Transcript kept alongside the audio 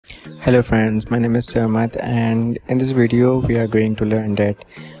Hello friends, my name is Sarmad, and in this video we are going to learn that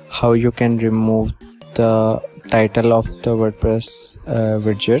how you can remove the title of the WordPress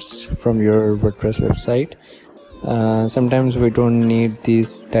widgets from your WordPress website. Sometimes we don't need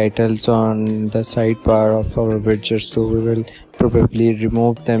these titles on the sidebar of our widgets, so we will probably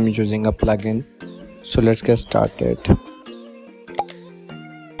remove them using a plugin. So let's get started.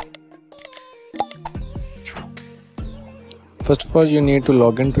 First of all, you need to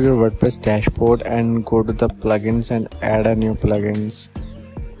log into your WordPress dashboard and go to the plugins and add a new plugins.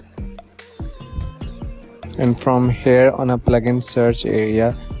 And from here on a plugin search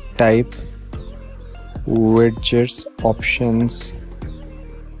area, type Widgets Options,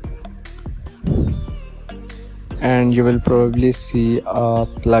 and you will probably see a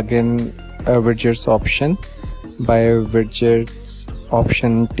plugin Widgets option by Widgets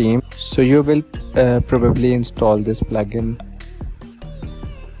Option team. So you will probably install this plugin.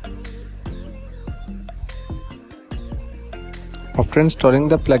 After installing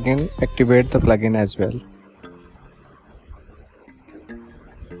the plugin, activate the plugin as well.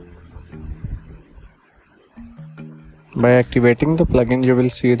 By activating the plugin, you will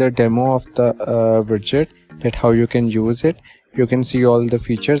see the demo of the widget, that how you can use it. You can see all the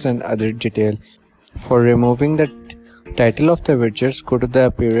features and other detail. For removing the title of the widgets, go to the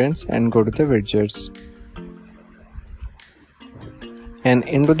appearance and go to the widgets. And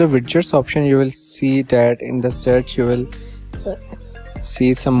into the widgets option, you will see that in the search you will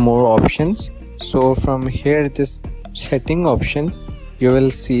see some more options. So from here, this setting option, you will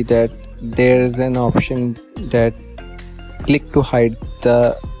see that there is an option that click to hide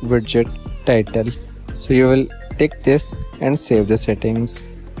the widget title. So you will tick this and save the settings.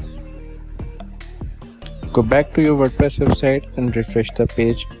 Go back to your WordPress website and refresh the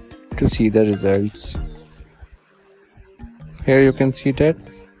page to see the results. Here you can see that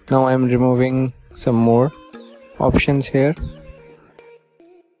now I am removing some more options here.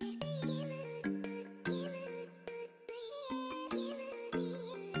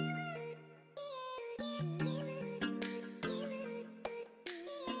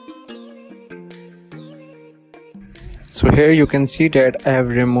 So here you can see that I have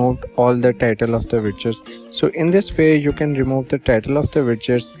removed all the title of the widgets. So in this way you can remove the title of the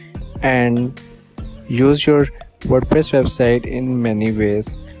widgets and use your WordPress website in many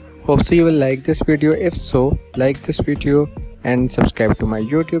ways. Hope so you will like this video. If so, like this video and subscribe to my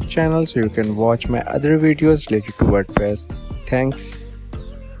YouTube channel so you can watch my other videos related to WordPress. Thanks.